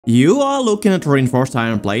You are looking at reinforced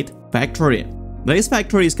iron plate factory. This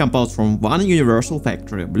factory is composed from one universal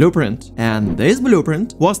factory blueprint, and this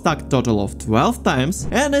blueprint was stacked a total of 12 times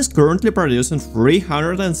and is currently producing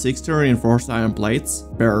 360 reinforced iron plates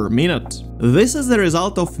per minute. This is the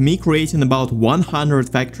result of me creating about 100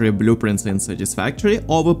 factory blueprints in Satisfactory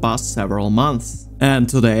over past several months. And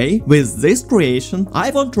today, with this creation,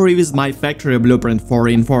 I want to revisit my factory blueprint for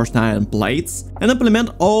reinforced iron plates and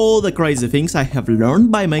implement all the crazy things I have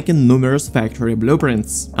learned by making numerous factory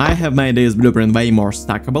blueprints. I have made this blueprint way more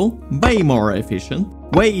stackable, way more efficient,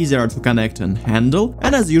 way easier to connect and handle,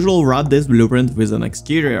 and as usual wrap this blueprint with an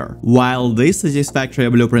exterior. While this Satisfactory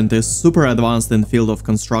blueprint is super advanced in field of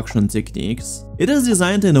construction techniques, it is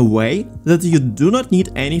designed in a way that you do not need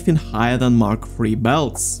anything higher than Mark III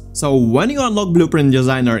belts. So when you unlock Blueprint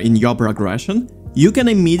Designer in your progression, you can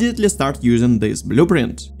immediately start using this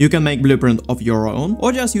blueprint. You can make blueprint of your own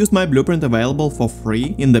or just use my blueprint available for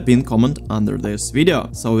free in the pinned comment under this video.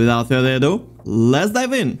 So without further ado, let's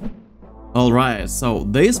dive in! Alright, so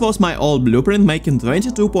this was my old blueprint making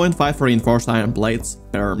 22.5 reinforced iron plates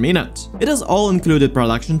per minute. It is all-included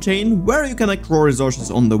production chain where you connect raw resources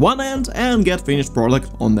on the one end and get finished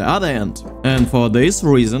product on the other end. And for this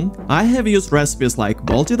reason, I have used recipes like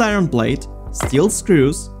bolted iron plate, steel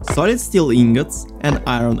screws, solid steel ingots, and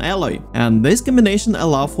iron alloy, and this combination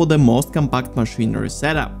allows for the most compact machinery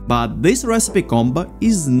setup. But this recipe combo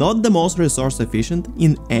is not the most resource efficient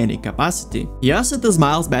in any capacity. Yes, it is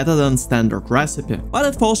miles better than standard recipe, but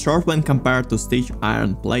it falls short when compared to stitch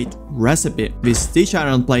iron plate recipe. With stitch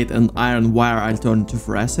iron plate and iron wire alternative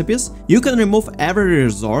recipes, you can remove every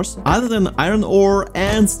resource other than iron ore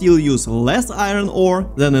and still use less iron ore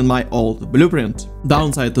than in my old blueprint.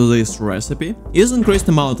 Downside to this recipe is increased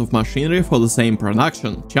amount of machinery for the same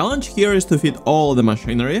production. Challenge here is to fit all the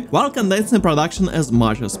machinery while condensing production as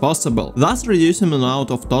much as possible, thus reducing the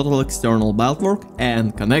amount of total external beltwork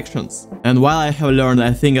and connections. And while I have learned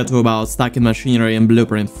a thing or two about stacking machinery in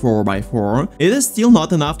Blueprint 4x4, it is still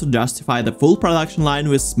not enough to justify the full production line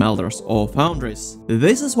with smelters or foundries.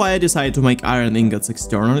 This is why I decided to make iron ingots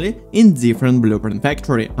externally in different Blueprint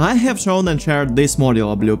factory. I have shown and shared this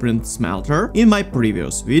modular Blueprint smelter in my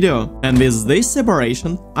previous video, and with this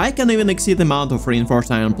separation, I can even exceed the amount of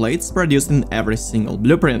reinforced iron plates produced in every single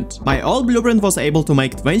blueprint. My old blueprint was able to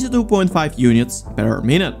make 22.5 units per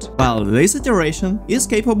minute, while this iteration is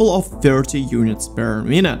capable of 30 units per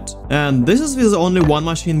minute. And this is with only one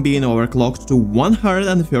machine being overclocked to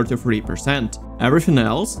 133%. Everything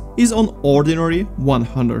else is on ordinary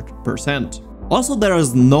 100%. Also, there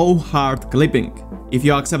is no hard clipping. If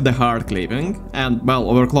you accept the hard clipping and, well,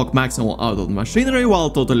 overclock maximal out of the machinery while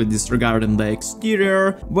totally disregarding the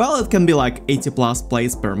exterior, well, it can be like 80 plus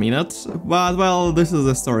plates per minute, but, well, this is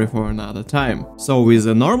a story for another time. So with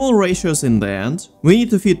the normal ratios in the end, we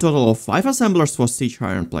need to feed total of 5 assemblers for stitch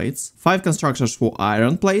iron plates, 5 constructors for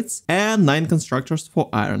iron plates, and 9 constructors for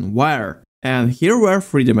iron wire. And here where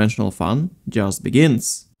 3-dimensional fun just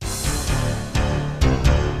begins.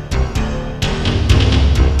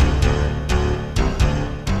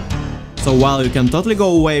 So while you can totally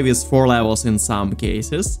go away with 4 levels in some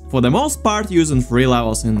cases, for the most part using 3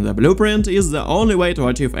 levels in the blueprint is the only way to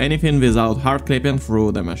achieve anything without hard clipping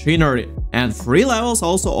through the machinery. And 3 levels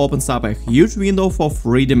also opens up a huge window for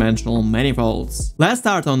 3-dimensional manifolds. Let's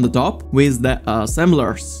start on the top with the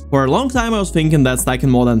assemblers. For a long time I was thinking that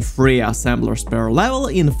stacking more than 3 assemblers per level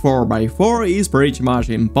in 4x4 is pretty much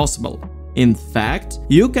impossible. In fact,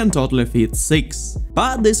 you can totally fit 6,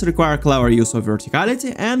 but this requires clever use of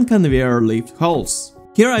verticality and conveyor lift holes.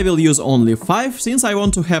 Here I will use only 5 since I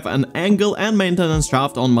want to have an angle and maintenance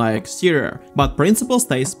shaft on my exterior, but principle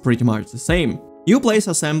stays pretty much the same. You place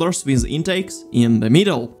assemblers with intakes in the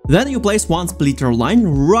middle. Then you place one splitter line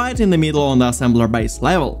right in the middle on the assembler base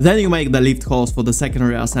level. Then you make the lift holes for the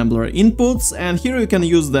secondary assembler inputs, and here you can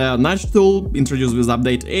use the nudge tool introduced with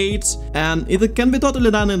update 8, and it can be totally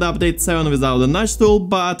done in the update 7 without the nudge tool,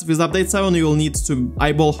 but with update 7 you will need to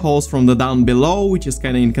eyeball holes from the down below, which is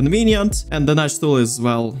kinda inconvenient, and the nudge tool is,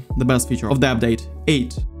 well, the best feature of the update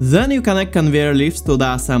 8. Then you connect conveyor lifts to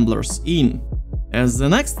the assemblers in. As the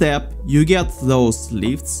next step, you get those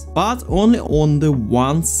lifts, but only on the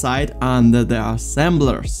one side under the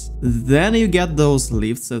assemblers. Then you get those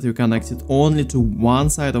lifts that you connected only to one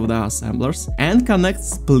side of the assemblers and connect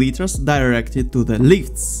splitters directly to the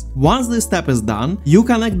lifts. Once this step is done, you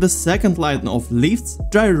connect the second line of lifts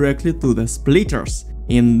directly to the splitters.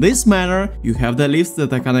 In this manner, you have the lifts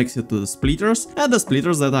that are connected to the splitters and the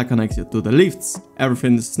splitters that are connected to the lifts.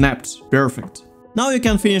 Everything is snapped perfect. Now you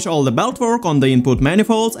can finish all the belt work on the input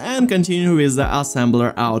manifolds and continue with the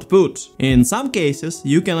assembler output. In some cases,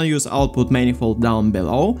 you can use output manifold down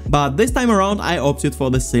below, but this time around I opted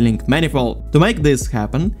for the ceiling manifold. To make this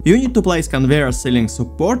happen, you need to place conveyor ceiling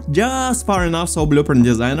support just far enough so Blueprint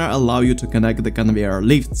Designer allow you to connect the conveyor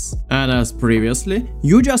lifts. And as previously,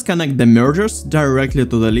 you just connect the mergers directly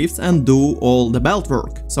to the lifts and do all the belt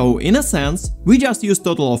work. So in a sense, we just use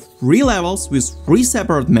total of 3 levels with 3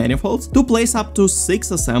 separate manifolds to place up to 6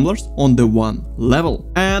 assemblers on the one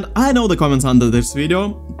level. And I know the comments under this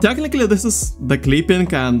video. Technically this is the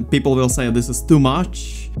clipping and people will say this is too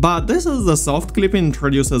much, but this is the soft clipping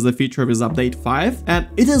introduced as a feature with update 5, and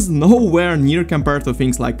it is nowhere near compared to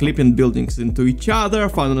things like clipping buildings into each other,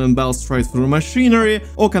 funneling belts straight through machinery,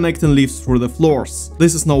 or connecting lifts through the floors.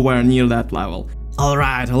 This is nowhere near that level.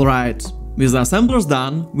 Alright. With the assemblers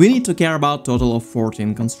done, we need to care about total of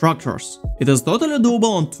 14 constructors. It is totally doable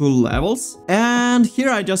on 2 levels, and here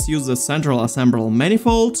I just use the central assembler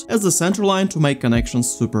manifold as the center line to make connections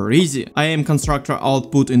super easy. I aim constructor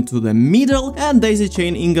output into the middle and daisy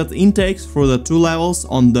chain ingot intakes through the 2 levels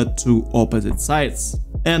on the 2 opposite sides.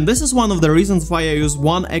 And this is one of the reasons why I use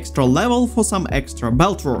 1 extra level for some extra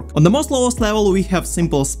belt work. On the most lowest level we have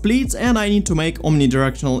simple splits and I need to make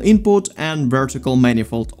omnidirectional input and vertical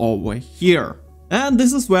manifold over here. And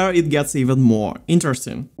this is where it gets even more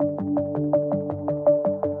interesting.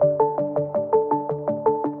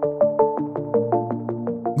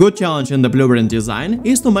 Good challenge in the blueprint design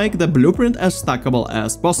is to make the blueprint as stackable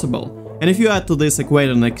as possible. And if you add to this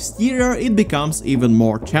equator an exterior, it becomes even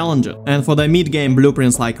more challenging. And for the mid-game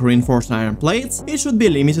blueprints like reinforced iron plates, it should be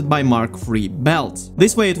limited by Mark III belts.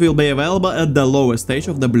 This way it will be available at the lowest stage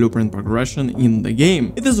of the blueprint progression in the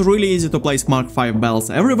game. It is really easy to place Mark V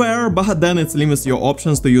belts everywhere, but then it limits your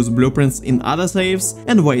options to use blueprints in other saves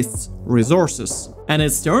and wastes resources. And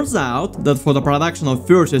it turns out that for the production of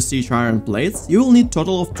 30 stitch iron plates, you will need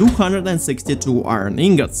total of 262 iron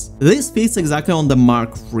ingots. This fits exactly on the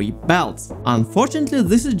Mark III belts. Unfortunately,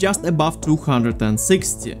 this is just above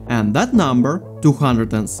 260, and that number,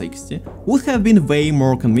 260, would have been way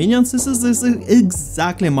more convenient since this is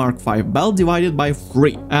exactly Mark V belt divided by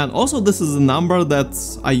 3. And also this is a number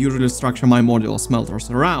that I usually structure my modular smelters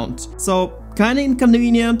around. So kinda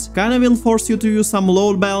inconvenient, kinda will force you to use some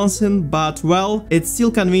load balancing, but well, it's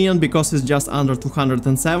still convenient because it's just under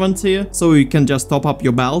 270, so you can just top up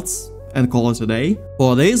your belts and call it a day.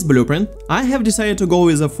 For this blueprint, I have decided to go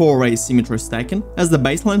with a 4-way symmetry stacking as the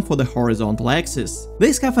baseline for the horizontal axis.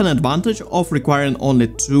 These have an advantage of requiring only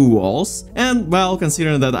 2 walls, and well,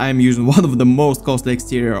 considering that I am using one of the most costly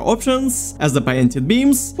exterior options as the painted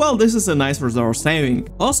beams, well, this is a nice resource saving.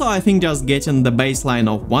 Also, I think just getting the baseline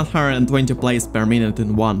of 120 plates per minute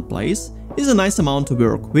in one place is a nice amount to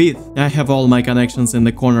work with. I have all my connections in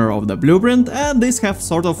the corner of the blueprint, and these have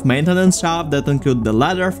sort of maintenance shaft that include the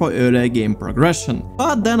ladder for earlier game progression.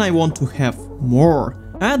 But then I want to have more.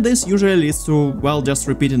 And this usually leads to, well, just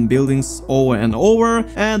repeating buildings over and over,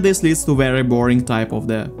 and this leads to very boring type of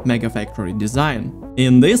the mega factory design.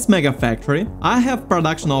 In this mega factory, I have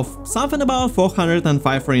production of something about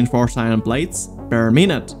 405 reinforced iron plates per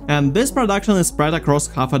minute, and this production is spread across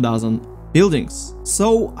half a dozen buildings.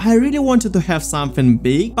 So I really wanted to have something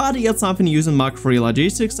big, but yet something using Mark III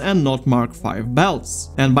logistics and not Mark V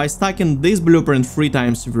belts. And by stacking this blueprint 3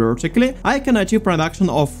 times vertically, I can achieve production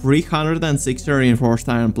of 360 reinforced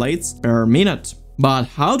iron plates per minute. But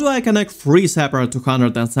how do I connect 3 separate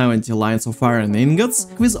 270 lines of iron ingots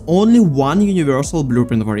with only 1 universal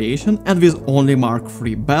blueprint variation and with only Mark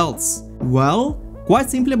III belts? Well, quite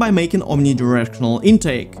simply by making omnidirectional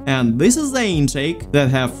intake. And this is the intake that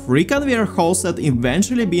have 3 conveyor holes that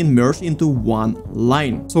eventually being merged into one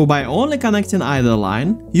line. So by only connecting either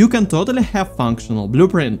line, you can totally have functional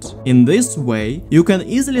blueprint. In this way, you can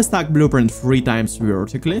easily stack blueprint 3 times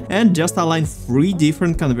vertically and just align 3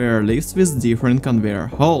 different conveyor lifts with different conveyor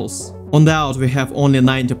holes. On the out we have only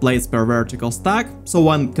 90 plates per vertical stack, so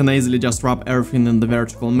one can easily just wrap everything in the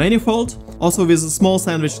vertical manifold. Also with a small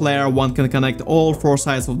sandwich layer one can connect all 4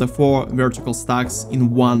 sides of the 4 vertical stacks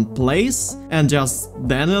in one place and just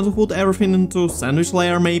then put everything into sandwich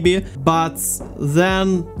layer maybe. But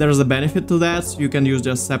then there's a benefit to that, you can use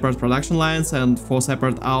just separate production lines and 4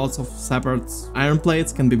 separate outs of separate iron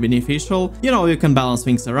plates can be beneficial. You know, you can balance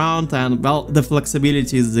things around and well, the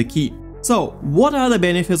flexibility is the key. So, what are the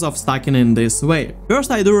benefits of stacking in this way?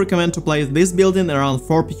 First, I do recommend to place this building around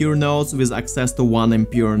 4 pure nodes with access to 1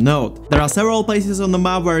 impure node. There are several places on the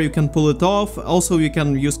map where you can pull it off, also you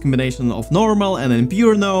can use combination of normal and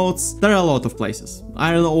impure nodes, there are a lot of places.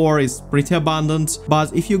 iron ore is pretty abundant,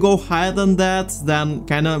 but if you go higher than that, then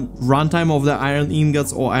kinda runtime of the iron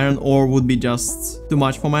ingots or iron ore would be just too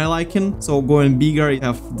much for my liking. So going bigger, you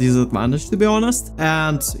have disadvantage, to be honest,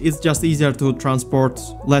 and it's just easier to transport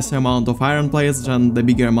less amount of iron plates than the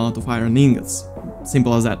bigger amount of iron ingots.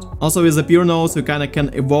 Simple as that. Also, with the pure nodes, you kinda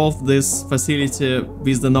can evolve this facility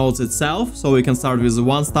with the nodes itself. So you can start with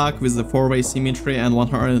one stack with the 4-way symmetry and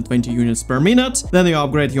 120 units per minute. Then you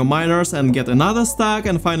upgrade your miners and get another stack.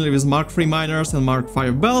 And finally, with Mark 3 miners and Mark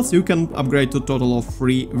 5 belts, you can upgrade to a total of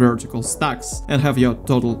 3 vertical stacks and have your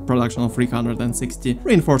total production of 360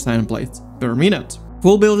 reinforced iron plates per minute.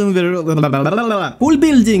 Full building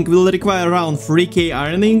will require around 3k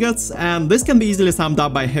iron ingots, and this can be easily summed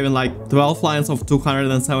up by having like 12 lines of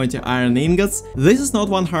 270 iron ingots. This is not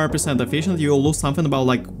 100% efficient, you will lose something about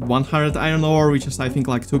like 100 iron ore, which is I think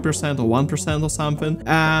like 2% or 1% or something.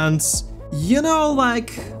 And you know,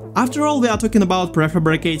 like, after all, we are talking about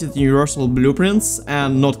prefabricated universal blueprints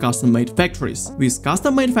and not custom-made factories. With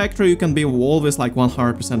custom-made factory you can be always like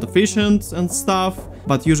 100% efficient and stuff,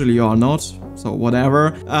 but usually you are not, so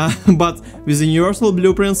whatever. But with the universal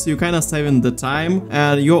blueprints you kinda saving the time,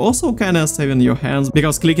 and you're also kinda saving your hands,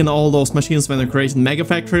 because clicking all those machines when you're creating mega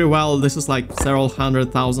factory, well, this is like several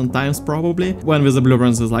 100,000 times probably, when with the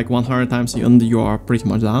blueprints is like 100 times and you are pretty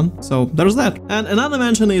much done. So there's that. And another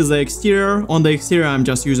mention is the exterior. On the exterior I'm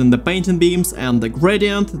just using the painting beams and the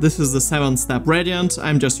gradient. This is the 7-step gradient.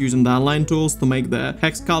 I'm just using the online tools to make the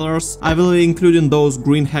hex colors. I will be including those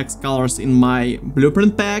green hex colors in my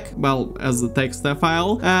blueprint pack, well, as the text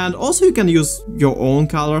file. And also you can use your own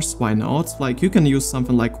colors, why not? Like, you can use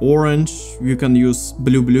something like orange, you can use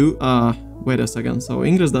blue. Wait a second, so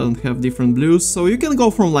English doesn't have different blues, so you can go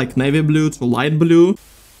from like navy blue to light blue.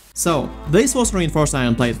 So, this was Reinforced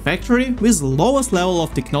Iron Plate Factory with lowest level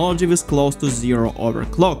of technology with close to 0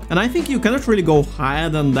 overclock, and I think you cannot really go higher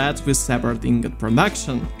than that with separate ingot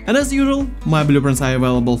production. And as usual, my blueprints are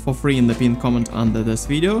available for free in the pinned comment under this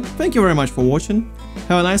video. Thank you very much for watching,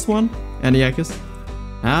 have a nice one, and Yakis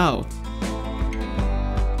out!